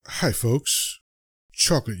Hi, folks.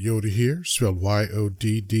 Chocolate Yoda here, spelled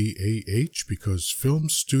Yoddah, because film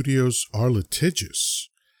studios are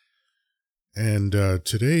litigious. And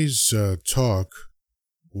today's talk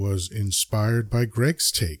was inspired by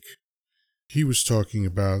Greg's take. He was talking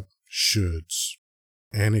about shoulds.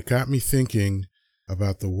 And it got me thinking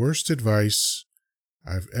about the worst advice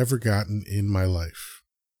I've ever gotten in my life.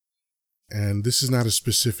 And this is not a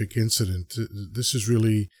specific incident. This is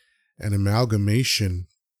really an amalgamation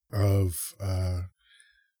of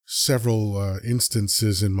several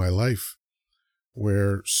instances in my life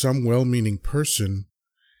where some well-meaning person,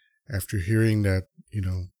 after hearing that,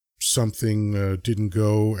 something didn't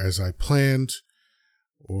go as I planned,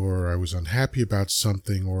 or I was unhappy about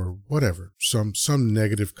something, or whatever, some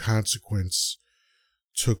negative consequence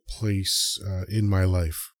took place in my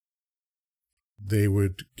life, they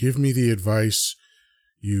would give me the advice,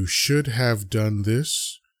 you should have done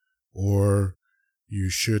this, or you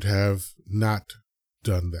should have not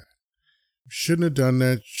done that. Shouldn't have done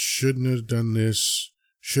that, shouldn't have done this,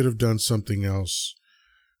 should have done something else.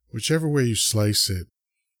 Whichever way you slice it,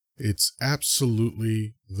 it's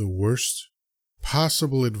absolutely the worst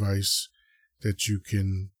possible advice that you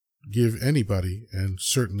can give anybody, and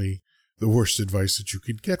certainly the worst advice that you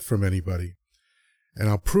could get from anybody. And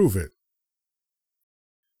I'll prove it.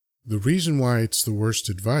 The reason why it's the worst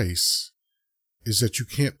advice is that you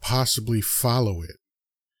can't possibly follow it.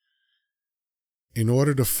 In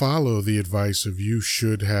order to follow the advice of you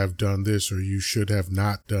should have done this or you should have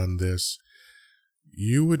not done this,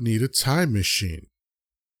 you would need a time machine.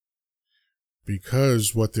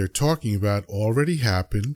 Because what they're talking about already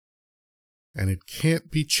happened and it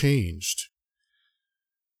can't be changed.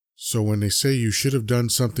 So when they say you should have done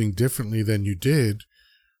something differently than you did,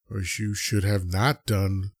 or you should have not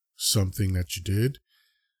done something that you did,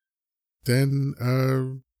 then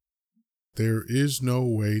there is no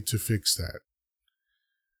way to fix that.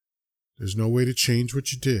 There's no way to change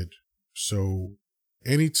what you did. So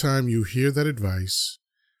anytime you hear that advice,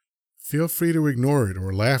 feel free to ignore it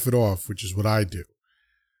or laugh it off, which is what I do.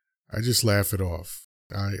 I just laugh it off.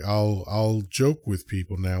 I'll joke with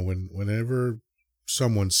people now whenever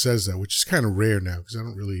someone says that, which is kind of rare now because I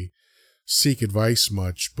don't really seek advice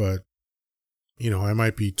much, but I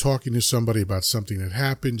might be talking to somebody about something that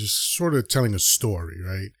happened, just sort of telling a story,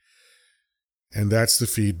 right? And that's the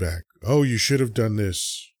feedback. Oh, you should have done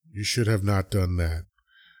this. You should have not done that,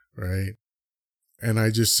 right? And I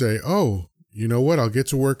just say, oh, you know what? I'll get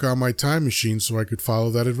to work on my time machine so I could follow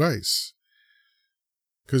that advice.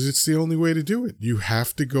 Because it's the only way to do it. You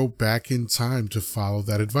have to go back in time to follow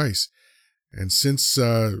that advice. And since,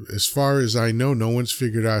 as far as I know, no one's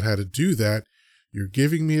figured out how to do that, you're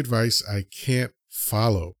giving me advice I can't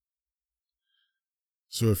follow.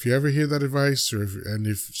 So if you ever hear that advice,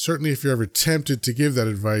 certainly if you're ever tempted to give that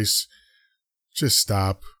advice, just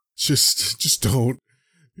stop. Just don't,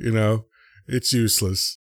 it's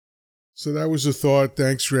useless. So that was a thought.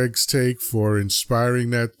 Thanks, Greg's Take, for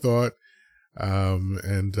inspiring that thought.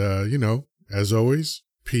 As always,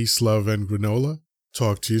 peace, love, and granola.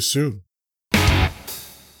 Talk to you soon.